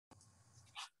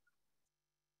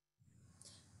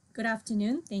Good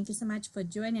afternoon. Thank you so much for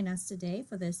joining us today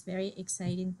for this very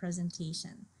exciting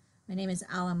presentation. My name is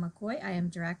Alan McCoy. I am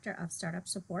Director of Startup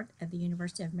Support at the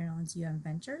University of Maryland's UM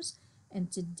Ventures. And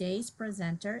today's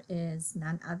presenter is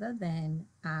none other than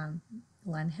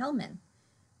Glen Hellman,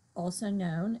 also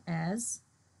known as,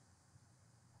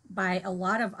 by a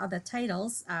lot of other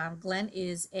titles. Glen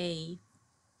is a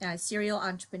serial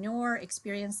entrepreneur,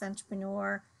 experienced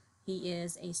entrepreneur. He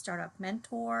is a startup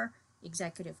mentor,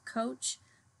 executive coach.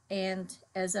 And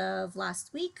as of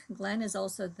last week, Glen is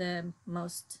also the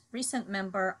most recent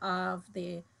member of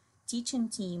the teaching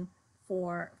team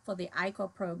for the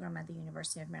ICO program at the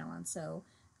University of Maryland. So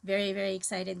very, very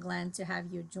excited, Glen, to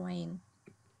have you join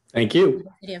Thank the you.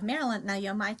 University of Maryland. Now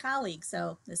you're my colleague,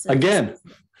 so this is Again,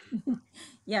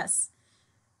 yes.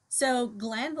 So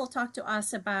Glenn will talk to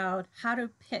us about how to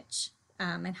pitch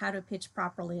and how to pitch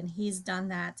properly, and he's done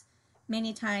that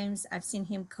many times. I've seen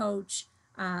him coach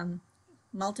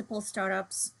multiple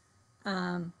startups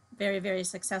very, very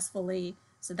successfully.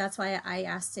 So that's why I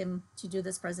asked him to do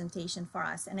this presentation for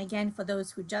us. And again, for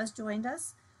those who just joined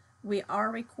us, we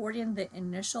are recording the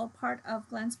initial part of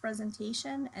Glenn's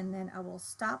presentation, and then I will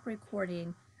stop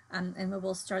recording and we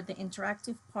will start the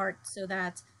interactive part so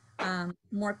that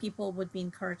more people would be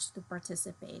encouraged to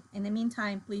participate. In the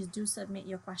meantime, please do submit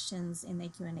your questions in the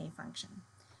Q&A function.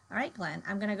 All right, Glenn,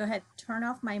 I'm gonna go ahead, turn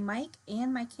off my mic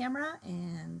and my camera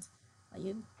and let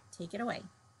you take it away.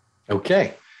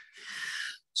 okay.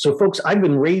 So, folks, I've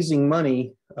been raising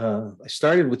money. I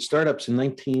started with startups in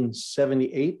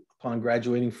 1978 upon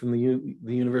graduating from the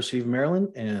University of Maryland,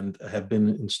 and have been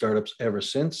in startups ever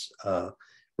since.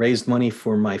 Raised money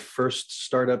for my first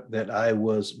startup that I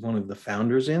was one of the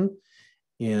founders in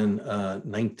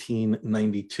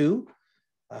 1992.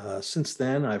 Since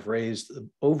then, I've raised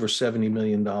over $70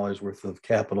 million worth of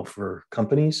capital for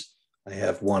companies. I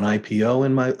have one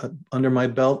IPO under my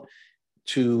belt,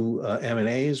 two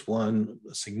M&As, one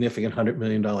significant $100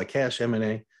 million cash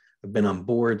M&A. I've been on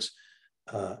boards,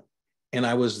 and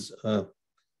I was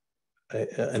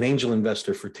an angel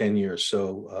investor for 10 years.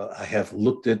 So I have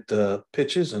looked at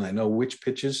pitches, and I know which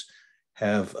pitches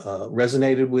have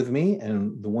resonated with me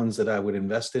and the ones that I would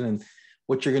invest in. And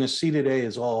what you're going to see today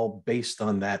is all based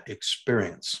on that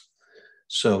experience.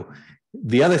 So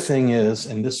the other thing is,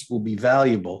 and this will be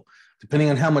valuable,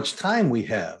 depending on how much time we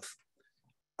have,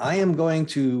 I am going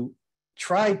to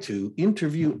try to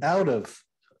interview out of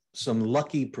some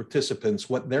lucky participants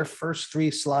what their first 3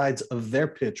 slides of their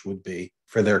pitch would be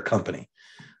for their company.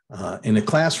 In a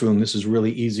classroom, this is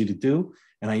really easy to do,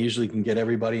 and I usually can get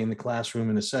everybody in the classroom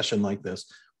in a session like this,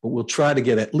 but we'll try to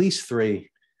get at least 3,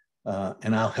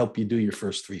 and I'll help you do your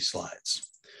first 3 slides.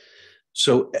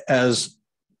 So as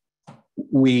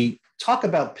we talk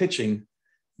about pitching,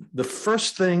 the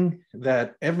first thing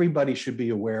that everybody should be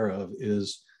aware of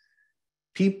is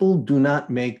people do not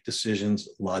make decisions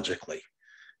logically.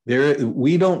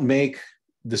 We don't make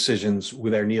decisions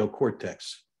with our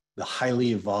neocortex, the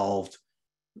highly evolved,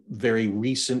 very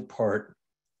recent part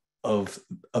of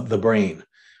the brain.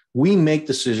 We make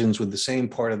decisions with the same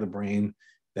part of the brain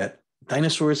that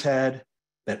dinosaurs had,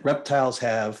 that reptiles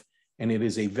have, and it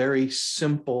is a very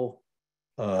simple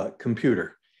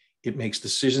computer. It makes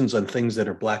decisions on things that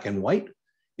are black and white.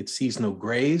 It sees no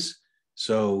grays.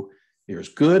 So there's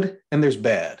good and there's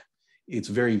bad. It's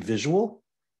very visual.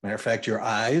 Matter of fact, your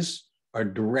eyes are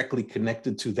directly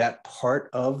connected to that part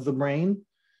of the brain.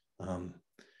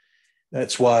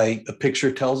 That's why a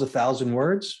picture tells 1,000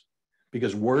 words,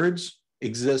 because words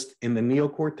exist in the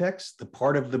neocortex. The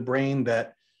part of the brain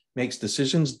that makes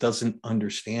decisions doesn't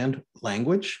understand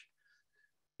language.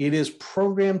 It is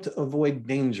programmed to avoid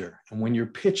danger. And when you're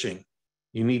pitching,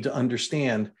 you need to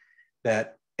understand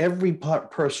that every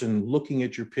person looking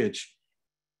at your pitch,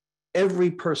 every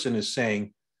person is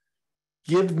saying,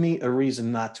 give me a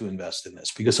reason not to invest in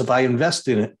this. Because if I invest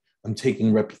in it, I'm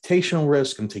taking reputational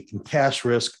risk, I'm taking cash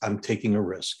risk, I'm taking a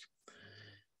risk.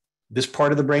 This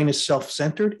part of the brain is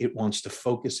self-centered. It wants to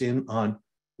focus in on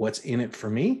what's in it for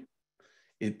me.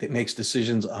 It makes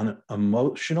decisions on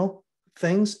emotional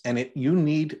things, and you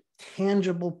need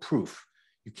tangible proof.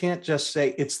 You can't just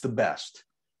say it's the best.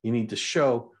 You need to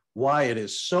show why it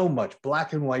is so much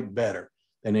black and white better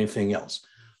than anything else.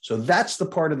 So that's the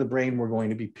part of the brain we're going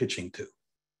to be pitching to.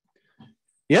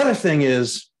 The other thing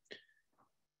is,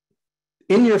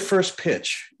 in your first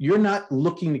pitch, you're not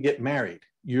looking to get married.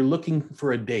 You're looking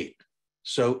for a date.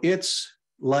 So it's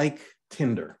like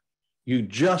Tinder. You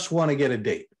just want to get a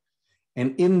date.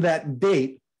 And in that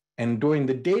date, and during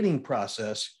the dating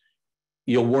process,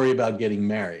 you'll worry about getting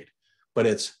married.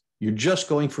 But you're just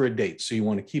going for a date. So you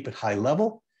want to keep it high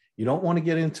level. You don't want to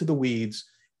get into the weeds.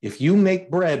 If you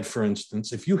make bread, for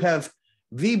instance, if you have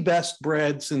the best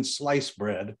bread since sliced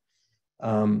bread,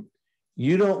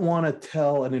 you don't want to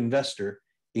tell an investor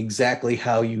exactly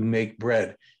how you make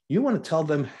bread. You want to tell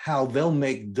them how they'll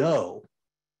make dough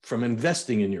from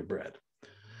investing in your bread.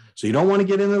 So you don't want to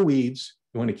get in the weeds.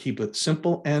 You want to keep it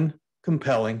simple and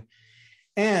compelling.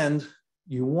 And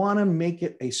you want to make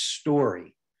it a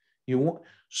story.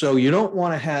 So you don't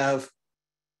want to have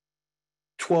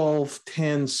 12,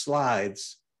 10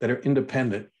 slides that are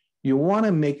independent. You want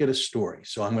to make it a story.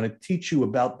 So I'm going to teach you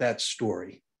about that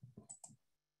story.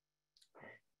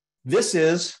 This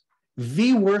is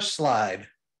the worst slide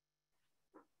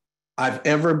I've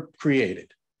ever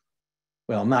created.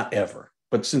 Well, not ever,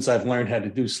 but since I've learned how to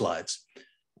do slides.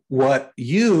 What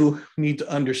you need to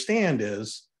understand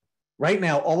is right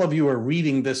now, all of you are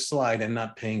reading this slide and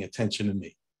not paying attention to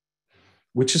me,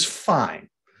 which is fine.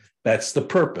 That's the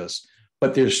purpose.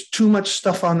 But there's too much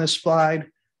stuff on this slide.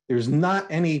 There's not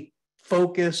any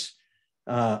focus.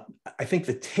 I think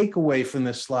the takeaway from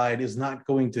this slide is not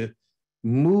going to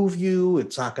move you.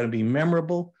 It's not going to be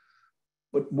memorable.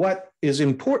 But what is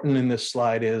important in this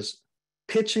slide is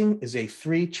pitching is a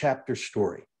 3-chapter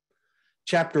story.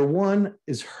 Chapter 1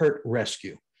 is hurt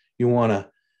rescue. You want to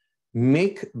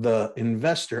make the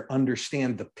investor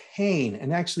understand the pain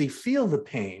and actually feel the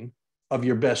pain of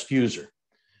your best user.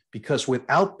 Because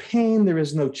without pain, there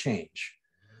is no change.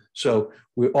 So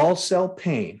we all sell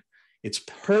pain. It's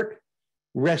hurt,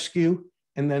 rescue,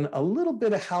 and then a little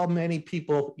bit of how many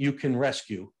people you can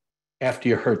rescue after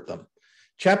you hurt them.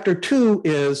 Chapter 2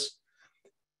 is,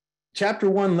 chapter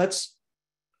 1, let's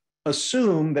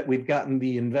assume that we've gotten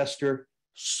the investor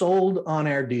sold on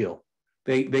our deal.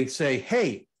 They say,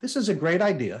 hey, this is a great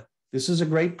idea. This is a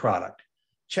great product.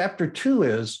 Chapter 2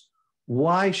 is,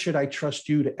 why should I trust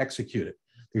you to execute it?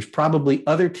 There's probably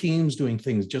other teams doing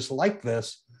things just like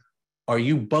this. Are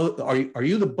you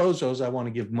the bozos I want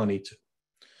to give money to?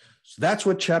 So that's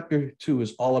what chapter 2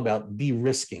 is all about,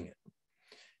 de-risking it.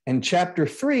 And chapter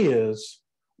 3 is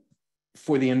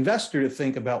for the investor to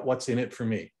think about what's in it for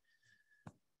me.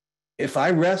 If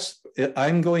I'm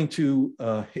going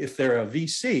to, if they're a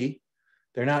VC,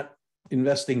 they're not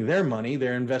investing their money,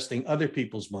 they're investing other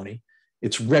people's money.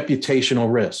 It's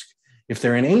reputational risk. If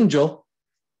they're an angel,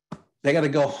 they got to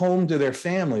go home to their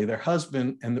family, their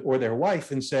husband or their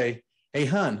wife and say, hey,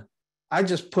 hun, I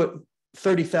just put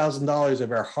 $30,000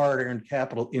 of our hard-earned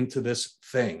capital into this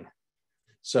thing.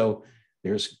 So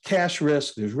there's cash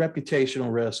risk, there's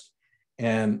reputational risk,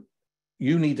 and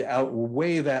you need to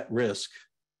outweigh that risk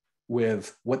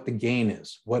with what the gain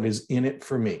is, what is in it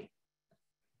for me.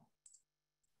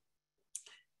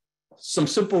 Some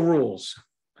simple rules.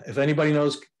 If anybody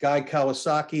knows Guy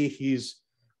Kawasaki, he's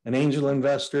an angel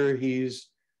investor. He's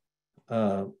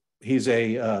a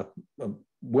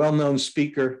well-known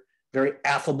speaker, very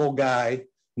affable guy,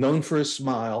 known for his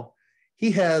smile.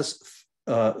 He has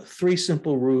 3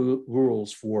 simple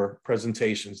rules for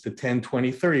presentations, the 10,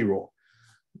 20, 30 rule.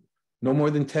 No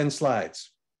more than 10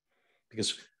 slides,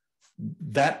 because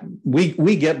that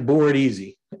we get bored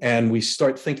easy and we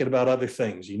start thinking about other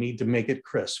things. You need to make it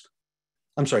crisp.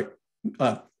 I'm sorry.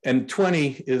 And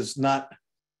 20 is not,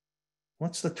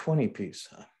 what's the 20 piece?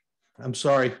 I'm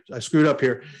sorry, I screwed up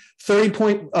here.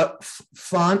 30-point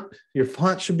font, your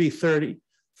font should be 30.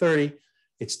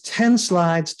 It's 10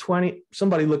 slides, 20,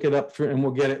 somebody look it up and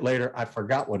we'll get it later. I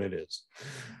forgot what it is.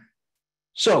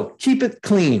 So keep it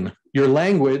clean, your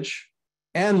language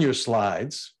and your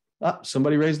slides.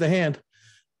 Somebody raised a hand.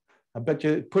 I bet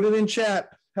you, put it in chat,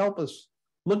 help us,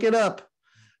 look it up.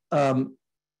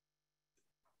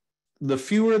 The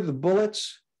fewer the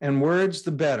bullets and words,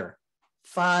 the better.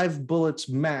 5 bullets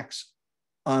max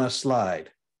on a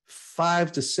slide,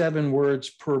 5 to 7 words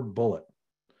per bullet.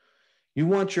 You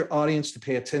want your audience to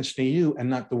pay attention to you and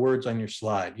not the words on your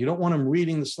slide. You don't want them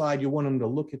reading the slide. You want them to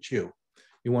look at you.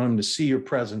 You want them to see your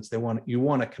presence. You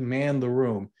want to command the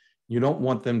room. You don't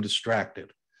want them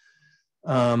distracted.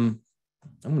 I'm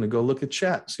going to go look at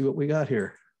chat, see what we got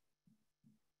here.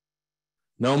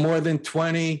 No more than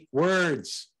 20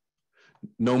 words.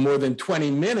 No more than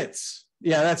 20 minutes.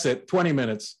 Yeah, that's it, 20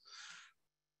 minutes.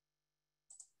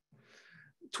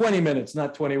 20 minutes,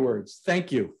 not 20 words.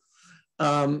 Thank you.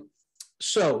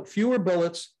 So fewer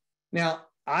bullets. Now,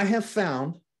 I have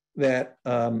found that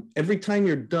every time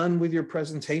you're done with your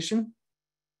presentation,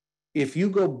 if you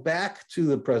go back to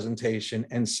the presentation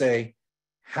and say,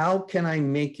 how can I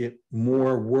make it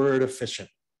more word efficient?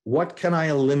 What can I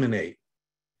eliminate?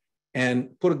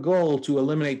 And put a goal to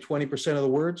eliminate 20% of the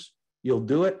words, you'll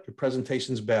do it, your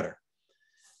presentation's better.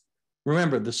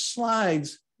 Remember, the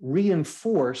slides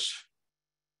reinforce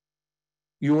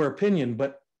your opinion,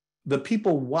 but the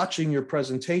people watching your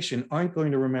presentation aren't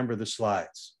going to remember the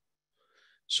slides.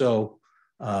 So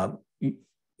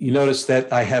you notice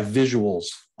that I have visuals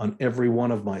on every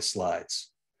one of my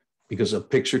slides because a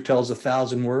picture tells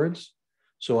 1,000 words.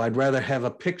 So I'd rather have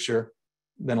a picture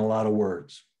than a lot of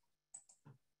words.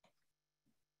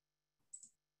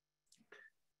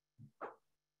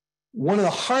 One of the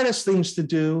hardest things to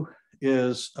do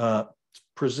is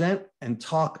present and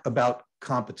talk about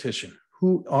competition.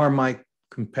 Who are my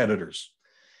competitors?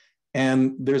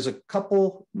 And there's a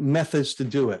couple methods to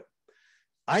do it.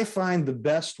 I find the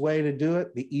best way to do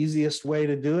it, the easiest way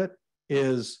to do it,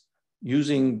 is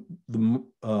using the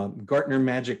Gartner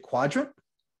Magic Quadrant.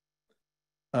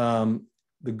 The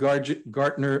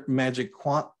Gartner Magic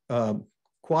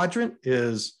Quadrant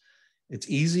is, it's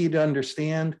easy to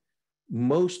understand.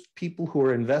 Most people who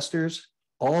are investors,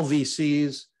 all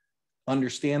VCs,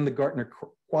 understand the Gartner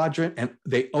Quadrant, and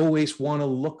they always want to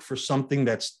look for something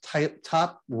that's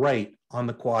top right on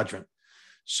the quadrant.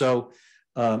 So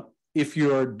if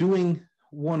you're doing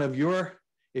your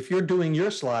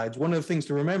slides, one of the things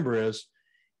to remember is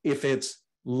if it's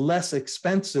less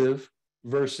expensive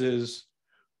versus,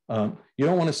 you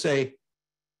don't want to say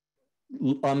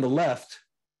on the left,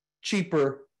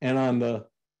 cheaper, and on the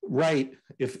right,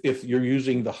 if you're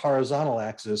using the horizontal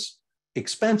axis,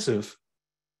 expensive,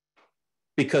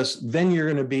 because then you're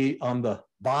going to be on the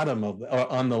bottom of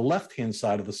on the left-hand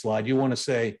side of the slide. You want to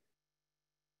say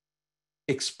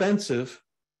expensive,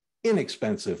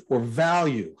 inexpensive, or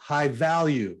value, high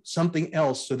value, something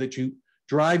else, so that you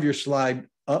drive your slide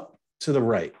up to the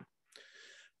right.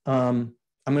 By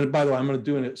the way, I'm going to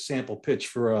do a sample pitch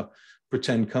for a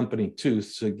pretend company too,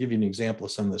 to give you an example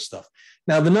of some of this stuff.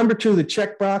 Now, the number 2, the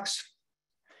checkbox,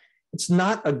 it's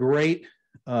not a great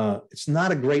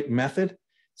method.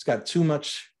 It's got too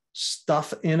much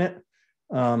stuff in it.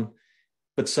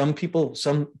 But some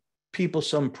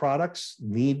products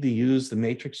need to use the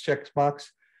matrix checkbox.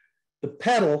 The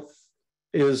pedal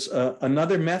is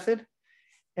another method.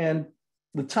 And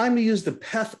the time to use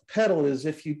the pedal is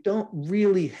if you don't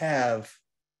really have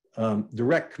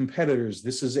direct competitors.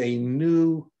 This is a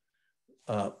new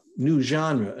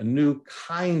genre, a new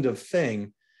kind of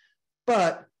thing.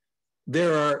 But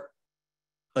there are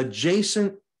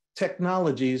adjacent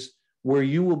technologies where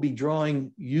you will be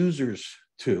drawing users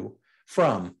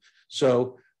from.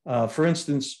 So, for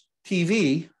instance,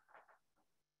 TV,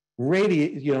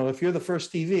 radio, if you're the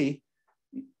first TV,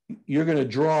 you're going to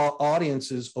draw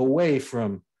audiences away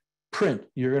from print.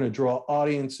 You're going to draw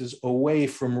audiences away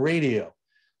from radio.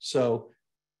 So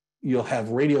you'll have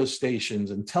radio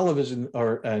stations and television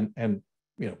and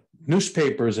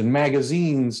newspapers and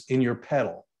magazines in your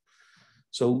pedal.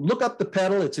 So look up the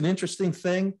pedal. It's an interesting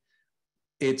thing.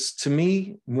 It's, to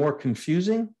me, more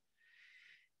confusing.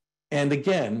 And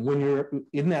again, when you're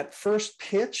in that first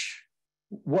pitch,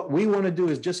 what we want to do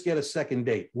is just get a second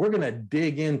date. We're going to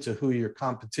dig into who your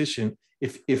competition,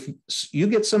 if you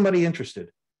get somebody interested,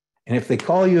 and if they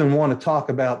call you and want to talk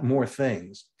about more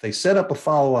things, they set up a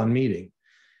follow-on meeting,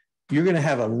 you're going to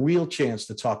have a real chance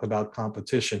to talk about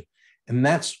competition. And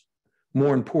that's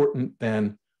more important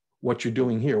than what you're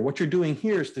doing here. What you're doing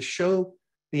here is to show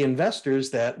the investors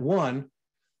that, one,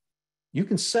 you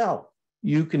can sell,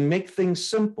 you can make things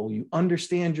simple, you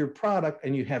understand your product,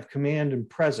 and you have command and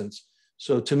presence.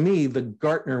 So to me, the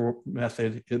Gartner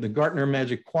method, the Gartner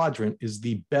Magic Quadrant, is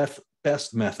the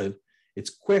best method. It's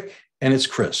quick and it's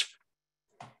crisp.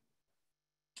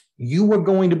 You are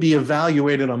going to be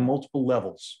evaluated on multiple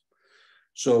levels.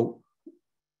 So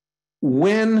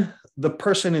when the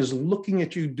person is looking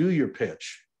at you do your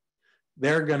pitch,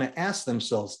 they're going to ask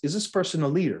themselves, is this person a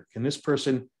leader? Can this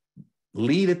person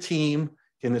lead a team?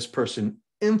 Can this person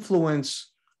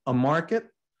influence a market?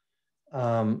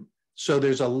 So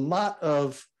there's a lot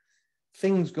of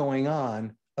things going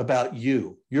on about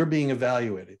you. You're being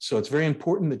evaluated. So it's very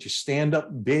important that you stand up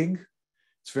big.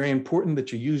 It's very important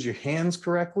that you use your hands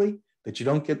correctly, that you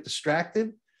don't get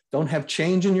distracted. Don't have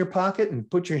change in your pocket and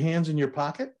put your hands in your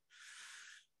pocket.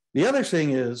 The other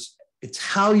thing is, it's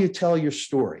how you tell your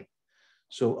story.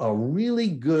 So a really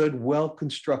good,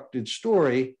 well-constructed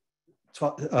story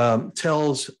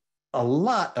tells a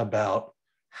lot about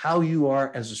how you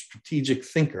are as a strategic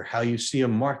thinker, how you see a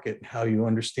market, how you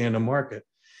understand a market.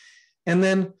 And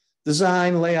then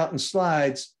design, layout, and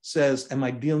slides says, am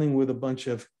I dealing with a bunch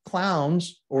of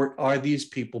clowns, or are these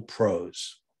people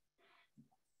pros?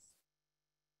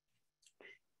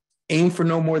 Aim for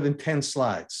no more than 10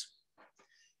 slides.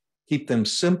 Keep them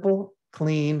simple,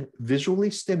 clean, visually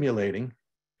stimulating.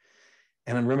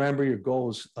 And remember, your goal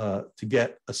is to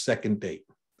get a second date.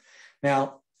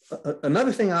 Now,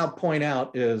 Another thing I'll point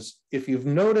out is if you've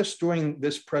noticed during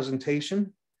this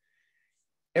presentation,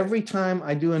 every time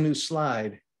I do a new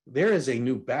slide, there is a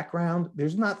new background.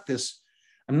 There's not this,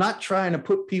 I'm not trying to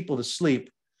put people to sleep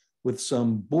with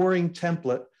some boring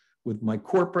template with my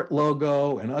corporate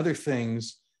logo and other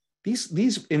things.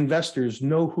 These investors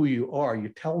know who you are. You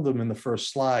tell them in the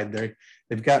first slide,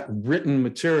 they've got written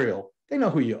material. They know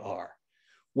who you are.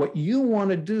 What you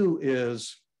want to do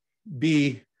is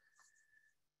be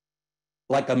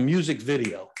like a music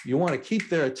video. You want to keep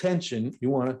their attention. You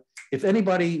want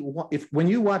to, when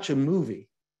you watch a movie,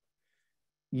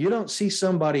 you don't see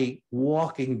somebody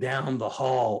walking down the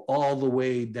hall, all the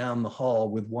way down the hall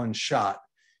with one shot.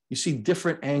 You see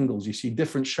different angles, you see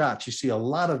different shots, you see a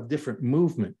lot of different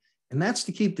movement. And that's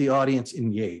to keep the audience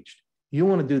engaged. You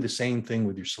want to do the same thing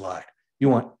with your slide. You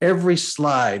want every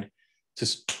slide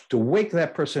to wake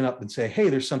that person up and say, hey,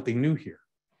 there's something new here.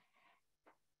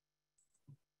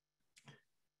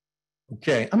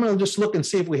 Okay, I'm going to just look and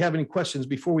see if we have any questions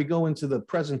before we go into the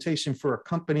presentation for a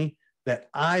company that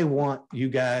I want you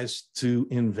guys to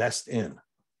invest in.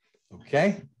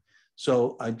 Okay,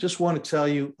 so I just want to tell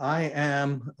you, I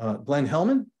am Glen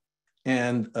Hellman,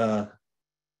 and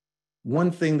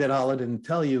one thing that I didn't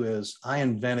tell you is I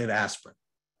invented aspirin.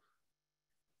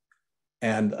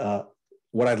 And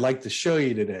what I'd like to show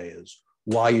you today is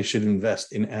why you should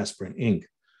invest in Aspirin Inc.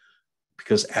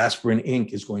 Because Aspirin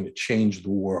Inc. is going to change the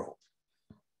world.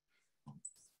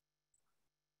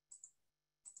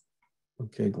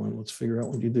 Okay, Glenn, let's figure out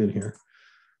what you did here.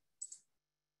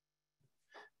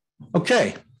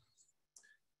 Okay.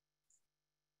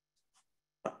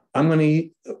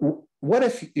 What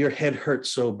if your head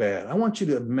hurts so bad? I want you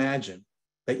to imagine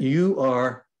that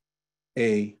you're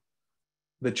a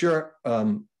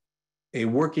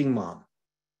working mom.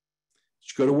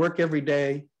 You go to work every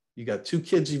day. You got 2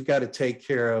 kids you've got to take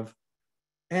care of,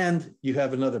 and you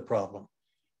have another problem.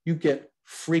 You get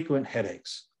frequent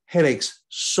headaches. Headaches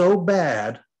so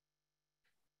bad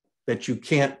that you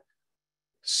can't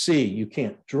see, you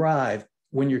can't drive.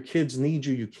 When your kids need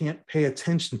you, you can't pay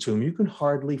attention to them. You can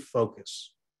hardly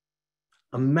focus.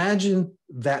 Imagine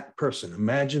that person.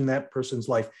 Imagine that person's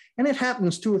life. And it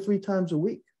happens 2 or 3 times a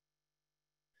week.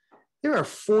 There are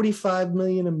 45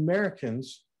 million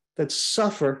Americans that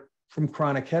suffer from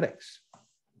chronic headaches.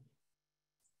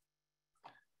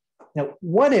 Now,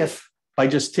 what if by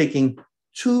just taking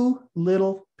 2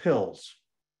 little pills,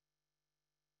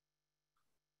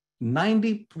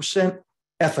 90%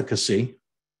 efficacy,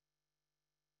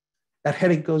 that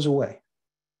headache goes away?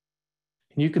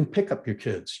 And you can pick up your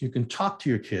kids, you can talk to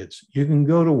your kids, you can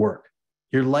go to work,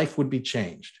 your life would be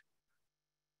changed.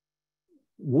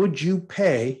 Would you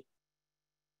pay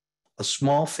a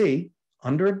small fee,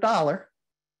 under $1,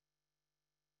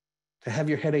 to have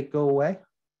your headache go away?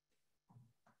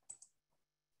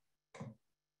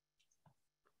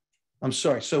 I'm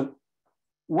sorry. So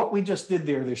what we just did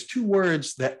there's 2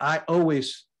 words that I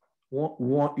always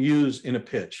use in a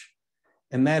pitch.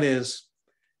 And that is,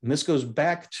 and this goes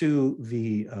back to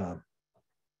the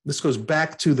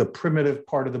primitive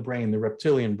part of the brain, the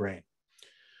reptilian brain.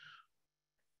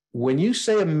 When you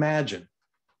say imagine,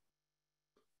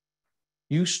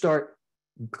 you start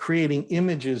creating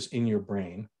images in your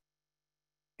brain,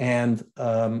 and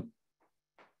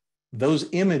those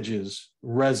images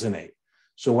resonate.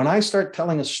 So when I start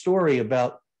telling a story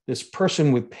about this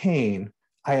person with pain,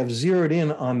 I have zeroed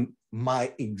in on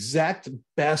my exact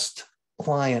best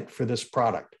client for this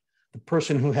product, the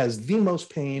person who has the most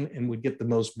pain and would get the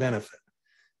most benefit.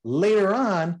 Later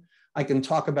on, I can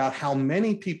talk about how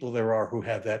many people there are who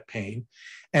have that pain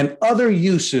and other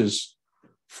uses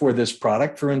for this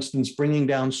product. For instance, bringing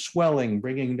down swelling,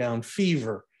 bringing down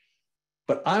fever.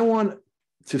 But I want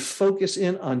to focus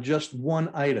in on just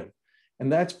one item.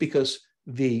 And that's because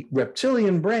the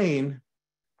reptilian brain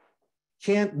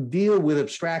can't deal with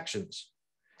abstractions.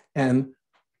 And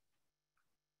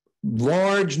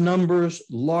large numbers,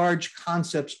 large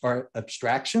concepts are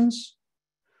abstractions,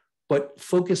 but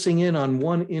focusing in on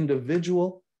one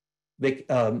individual,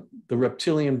 the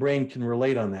reptilian brain can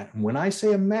relate on that. And when I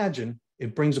say imagine,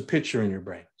 it brings a picture in your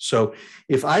brain. So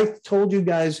if I told you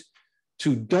guys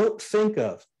to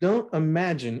don't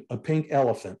imagine a pink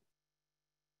elephant,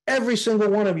 every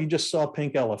single one of you just saw a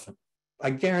pink elephant.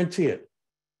 I guarantee it.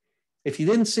 If you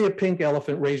didn't see a pink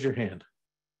elephant, raise your hand.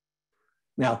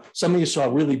 Now, some of you saw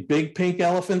really big pink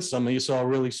elephants, some of you saw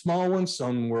really small ones,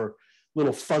 some were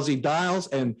little fuzzy dials,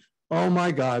 and oh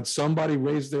my God, somebody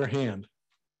raised their hand.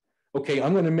 Okay,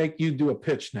 I'm going to make you do a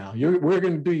pitch now. We're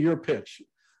going to do your pitch.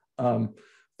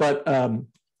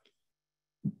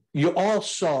 You all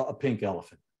saw a pink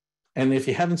elephant. And if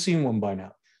you haven't seen one by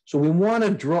now, So we want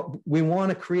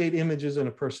to create images in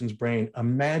a person's brain.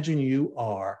 Imagine you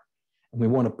are, and we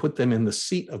want to put them in the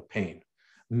seat of pain.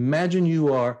 Imagine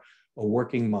you are a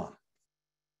working mom.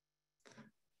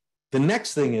 The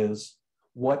next thing is,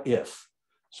 what if?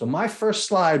 So my first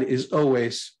slide is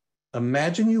always,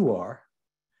 imagine you are,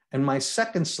 and my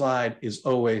second slide is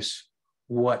always,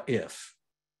 what if?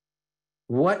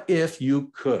 What if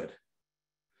you could?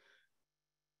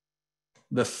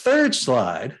 The third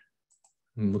slide,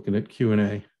 I'm looking at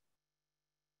Q&A.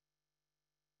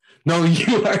 No,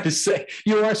 you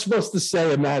are supposed to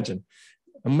say imagine.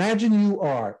 Imagine you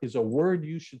are is a word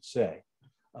you should say.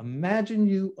 Imagine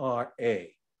you are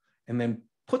a, and then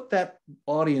put that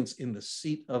audience in the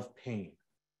seat of pain,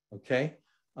 okay?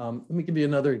 Let me give you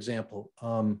another example.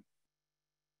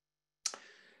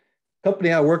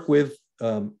 Company I work with,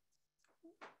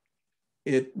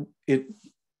 it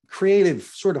created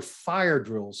sort of fire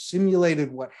drills,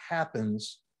 simulated what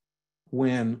happens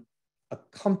when a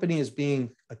company is being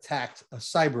attacked, a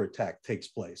cyber attack takes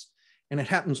place. And it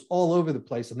happens all over the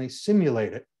place, and they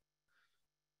simulate it.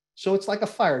 So it's like a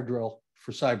fire drill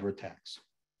for cyber attacks.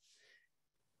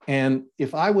 And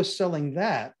if I was selling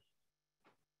that,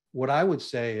 what I would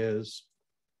say is,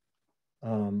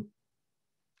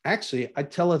 actually,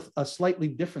 I'd tell a slightly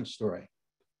different story.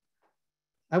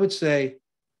 I would say,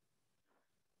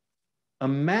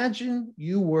 imagine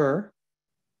you were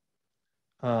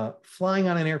flying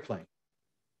on an airplane.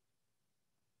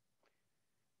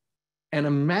 And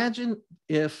imagine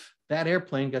if that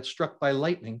airplane got struck by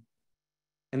lightning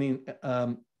and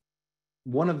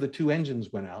one of the two engines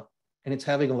went out and it's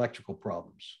having electrical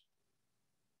problems.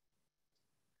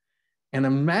 And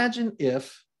imagine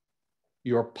if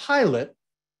your pilot,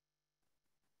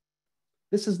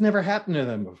 this has never happened to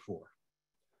them before.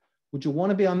 Would you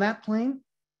want to be on that plane?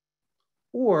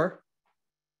 Or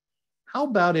how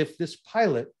about if this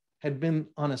pilot had been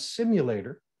on a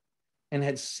simulator and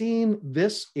had seen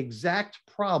this exact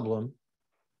problem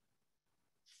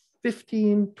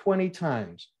 15, 20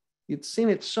 times? You'd seen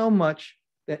it so much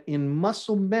that in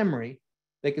muscle memory,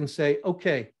 they can say,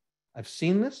 okay, I've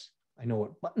seen this. I know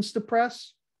what buttons to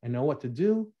press. I know what to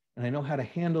do. And I know how to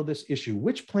handle this issue.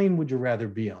 Which plane would you rather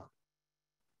be on?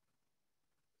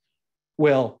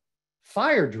 Well,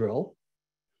 fire drill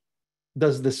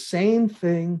does the same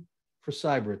thing for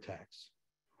cyber attacks.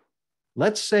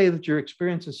 Let's say that you're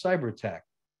experiencing a cyber attack.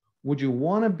 Would you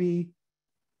want to be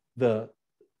the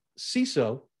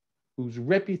CISO whose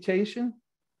reputation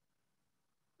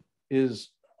is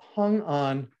hung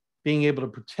on being able to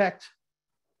protect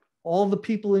all the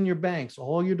people in your banks,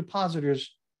 all your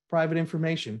depositors' private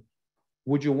information?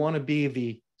 Would you want to be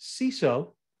the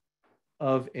CISO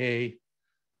of a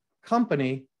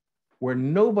company where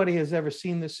nobody has ever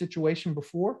seen this situation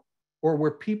before, or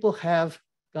where people have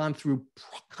gone through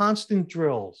constant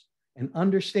drills and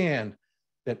understand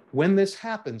that when this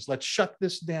happens, let's shut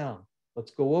this down.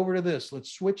 Let's go over to this.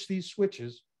 Let's switch these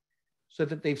switches so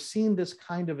that they've seen this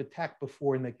kind of attack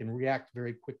before and they can react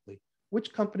very quickly.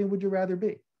 Which company would you rather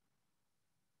be?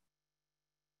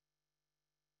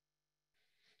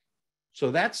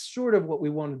 So that's sort of what we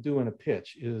want to do in a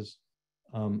pitch is,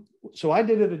 so I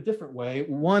did it a different way.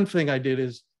 One thing I did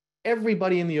is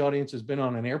everybody in the audience has been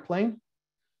on an airplane.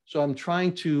 So I'm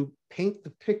trying to paint the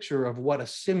picture of what a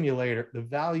simulator, the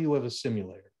value of a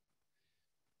simulator.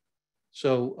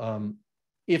 So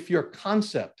if your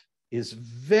concept is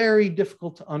very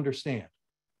difficult to understand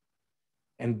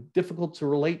and difficult to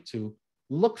relate to,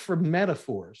 look for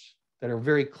metaphors that are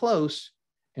very close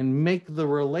and make the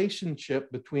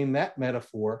relationship between that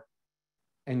metaphor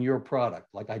and your product,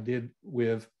 like I did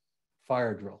with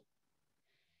fire drill.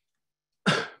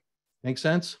 Make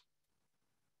sense?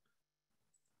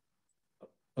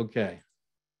 Okay.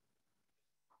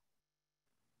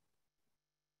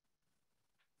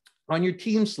 On your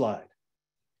team slide,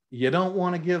 you don't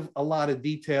want to give a lot of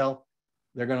detail.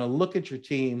 They're going to look at your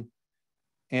team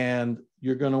and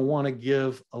you're going to want to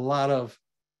give a lot of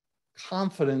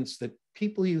confidence that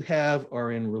people you have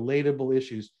are in relatable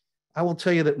issues. I will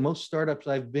tell you that most startups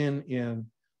I've been in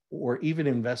or even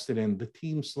invested in, the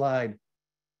team slide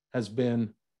has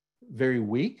been very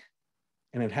weak,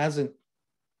 and it hasn't,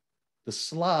 the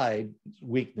slide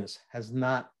weakness has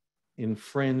not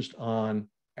infringed on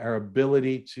our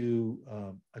ability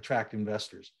to attract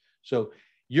investors. So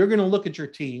you're going to look at your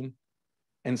team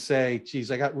and say,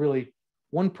 geez, I got really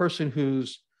one person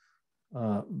who's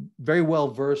very well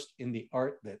versed in the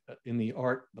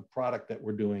the product that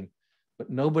we're doing, but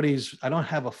I don't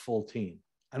have a full team.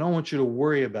 I don't want you to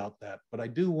worry about that, but I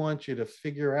do want you to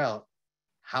figure out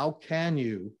how can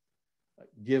you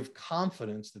give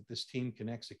confidence that this team can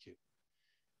execute.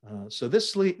 So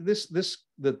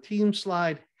the team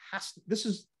slide has, this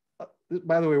is,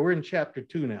 by the way, we're in chapter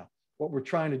 2 now. What we're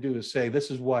trying to do is say, this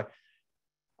is why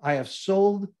I have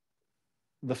sold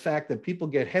the fact that people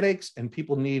get headaches and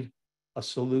people need a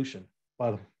solution.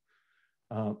 But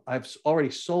I've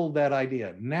already sold that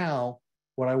idea. Now,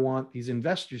 what I want these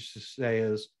investors to say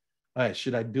is, all right,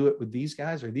 should I do it with these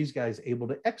guys? Or are these guys able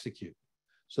to execute?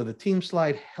 So the team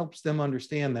slide helps them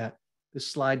understand that this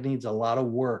slide needs a lot of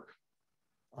work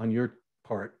on your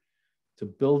part to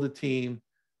build a team,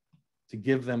 to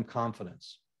give them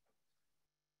confidence.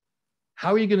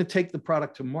 How are you going to take the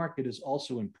product to market is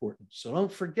also important. So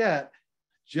don't forget,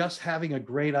 just having a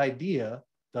great idea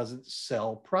doesn't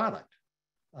sell product.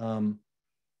 I'm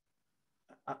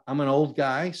an old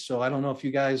guy, so I don't know if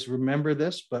you guys remember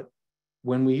this, but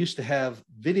when we used to have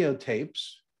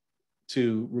videotapes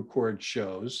to record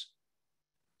shows,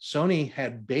 Sony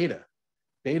had Beta.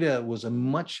 Beta was a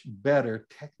much better,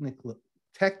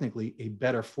 technically a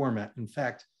better format. In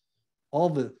fact, all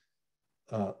the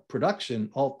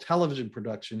all television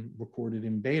production recorded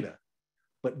in Beta.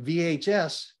 But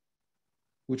VHS,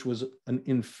 which was an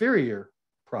inferior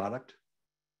product,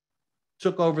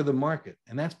 took over the market.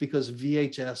 And that's because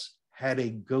VHS had a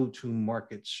go-to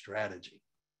market strategy.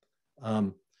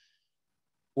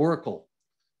 Oracle,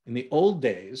 in the old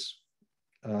days,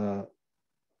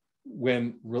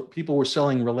 when people were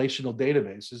selling relational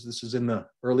databases, this is in the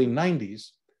early 90s,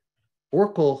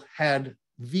 Oracle had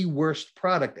the worst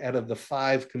product out of the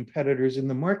 5 competitors in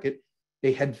the market.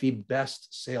 They had the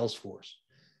best sales force.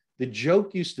 The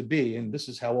joke used to be, and this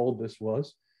is how old this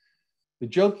was, the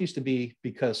joke used to be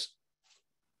because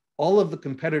all of the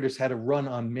competitors had to run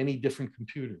on many different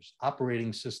computers.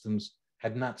 Operating systems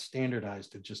had not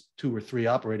standardized to just 2 or 3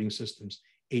 operating systems.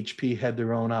 HP had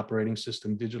their own operating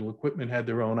system. Digital Equipment had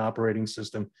their own operating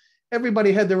system.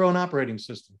 Everybody had their own operating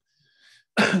system.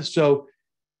 So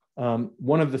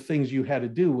one of the things you had to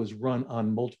do was run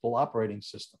on multiple operating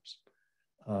systems.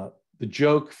 The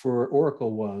joke for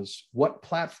Oracle was, what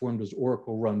platform does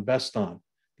Oracle run best on?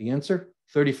 The answer,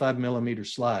 35 millimeter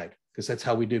slide, because that's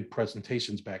how we did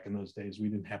presentations back in those days. We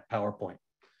didn't have PowerPoint.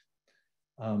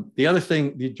 The other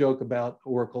thing, the joke about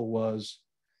Oracle was,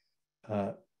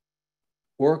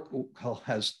 Oracle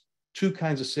has 2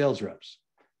 kinds of sales reps: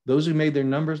 those who made their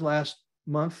numbers last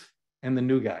month and the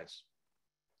new guys.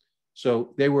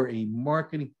 So they were a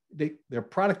marketing, their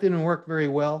product didn't work very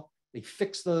well. They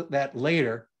fixed that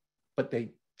later, but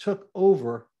they took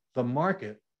over the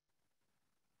market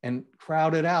and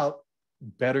crowded out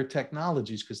better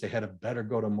technologies because they had a better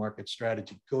go-to-market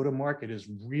strategy. Go-to-market is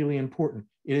really important.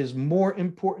 It is more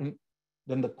important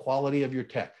than the quality of your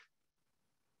tech.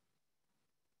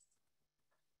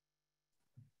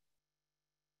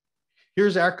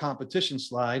 Here's our competition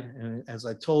slide. And as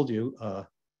I told you,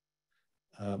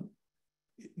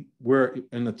 we're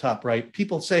in the top right.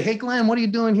 People say, hey, Glenn, what are you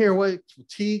doing here? What,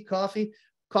 tea, coffee?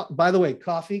 By the way,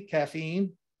 coffee,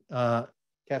 caffeine.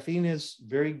 Caffeine is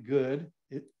very good.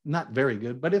 Not very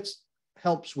good, but it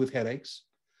helps with headaches.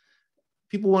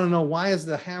 People want to know, why is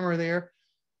the hammer there?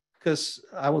 Because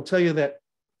I will tell you that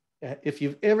if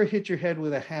you've ever hit your head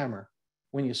with a hammer,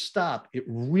 when you stop, it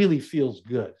really feels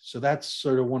good. So that's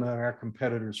sort of one of our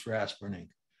competitors for aspirin ink.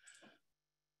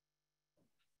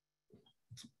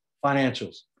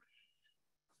 Financials.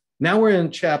 Now we're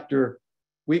in chapter,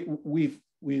 we've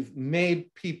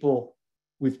made people,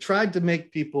 we've tried to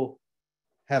make people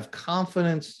have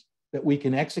confidence that we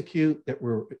can execute, that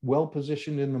we're well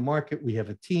positioned in the market, we have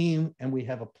a team and we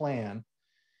have a plan.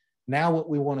 Now what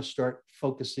we want to start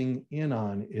focusing in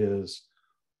on is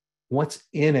what's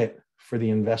in it for the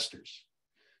investors.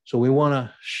 So we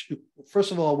want to,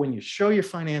 first of all, when you show your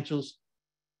financials,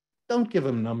 don't give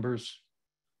them numbers.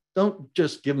 Don't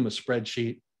just give them a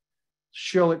spreadsheet.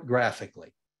 Show it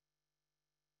graphically.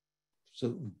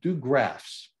 So do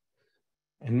graphs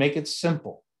and make it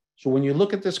simple. So when you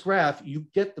look at this graph, you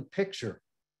get the picture.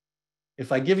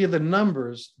 If I give you the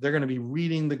numbers, they're going to be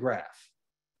reading the graph.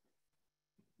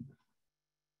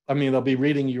 I mean, they'll be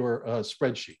reading your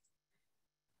spreadsheet.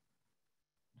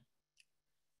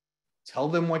 Tell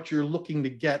them what you're looking to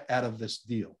get out of this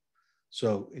deal.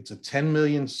 So it's a 10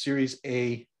 million Series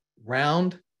A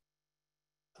round.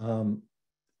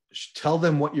 Tell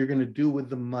them what you're going to do with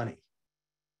the money.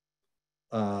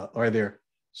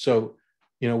 So,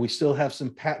 you know, we still have some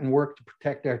patent work to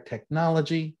protect our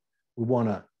technology. We want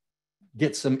to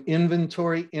get some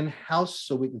inventory in-house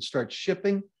so we can start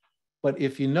shipping. But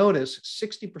if you notice,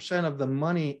 60% of the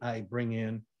money I bring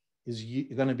in is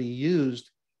going to be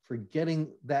used for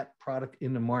getting that product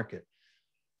in the market.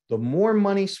 The more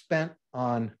money spent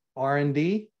on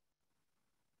R&D,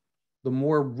 the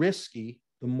more risky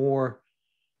the more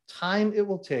time it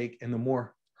will take and the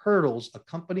more hurdles a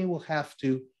company will have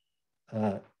to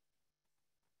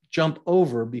jump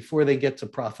over before they get to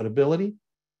profitability,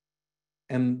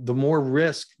 and the more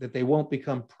risk that they won't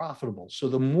become profitable. So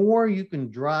the more you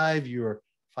can drive your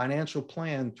financial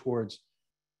plan towards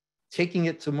taking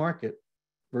it to market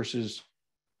versus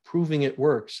proving it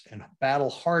works and battle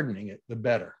hardening it, the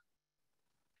better.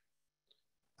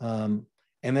 And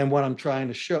then what I'm trying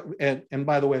to show, and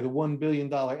by the way, the $1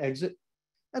 billion exit,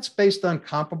 that's based on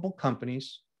comparable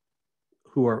companies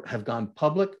who have gone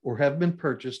public or have been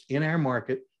purchased in our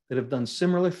market that have done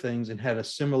similar things and had a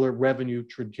similar revenue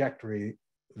trajectory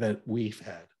that we've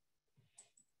had.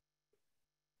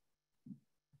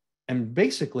 And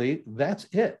basically, that's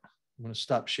it. I'm going to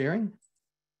stop sharing.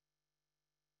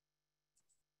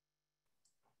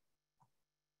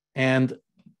 And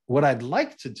what I'd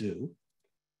like to do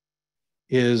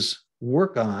is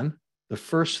work on the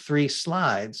first 3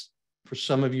 slides for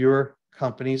some of your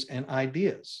companies and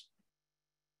ideas.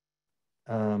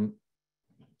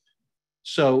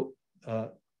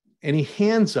 Any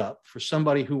hands up for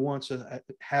somebody who wants to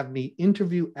have me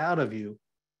interview out of you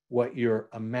what your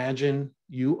imagine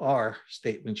you are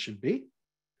statement should be,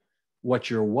 what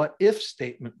your what if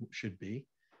statement should be,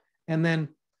 and then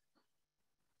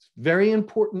it's very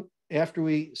important after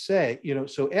we say,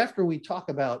 so after we talk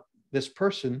about this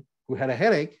person who had a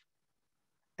headache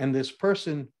and this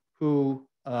person who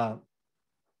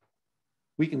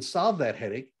we can solve that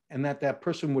headache, and that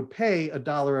person would pay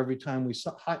 $1 every time we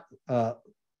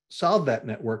solve that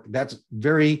network, that's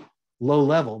very low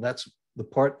level. That's the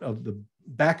part of the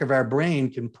back of our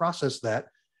brain can process that.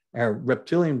 Our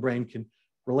reptilian brain can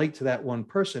relate to that one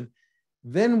person.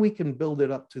 Then we can build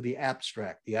it up to the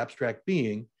abstract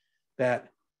being that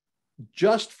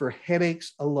just for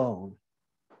headaches alone,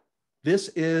 this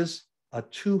is a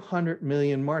 200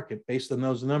 million market based on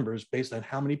those numbers, based on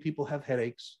how many people have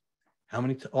headaches, how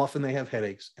often they have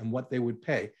headaches, and what they would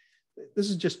pay. This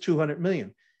is just 200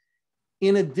 million.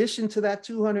 In addition to that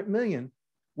 200 million,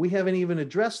 we haven't even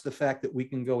addressed the fact that we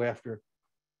can go after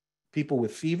people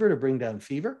with fever to bring down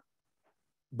fever,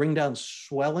 bring down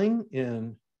swelling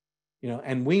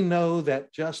and we know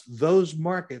that just those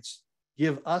markets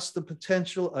give us the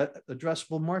potential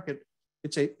addressable market.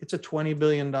 It's a $20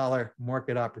 billion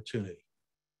market opportunity.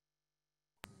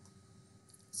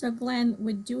 So Glenn,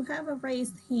 we do have a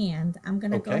raised hand. I'm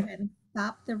going to go Okay. ahead and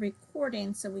stop the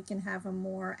recording so we can have a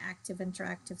more active,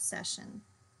 interactive session.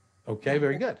 Okay,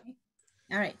 very good.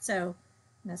 All right, so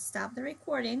I'm going to stop the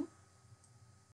recording.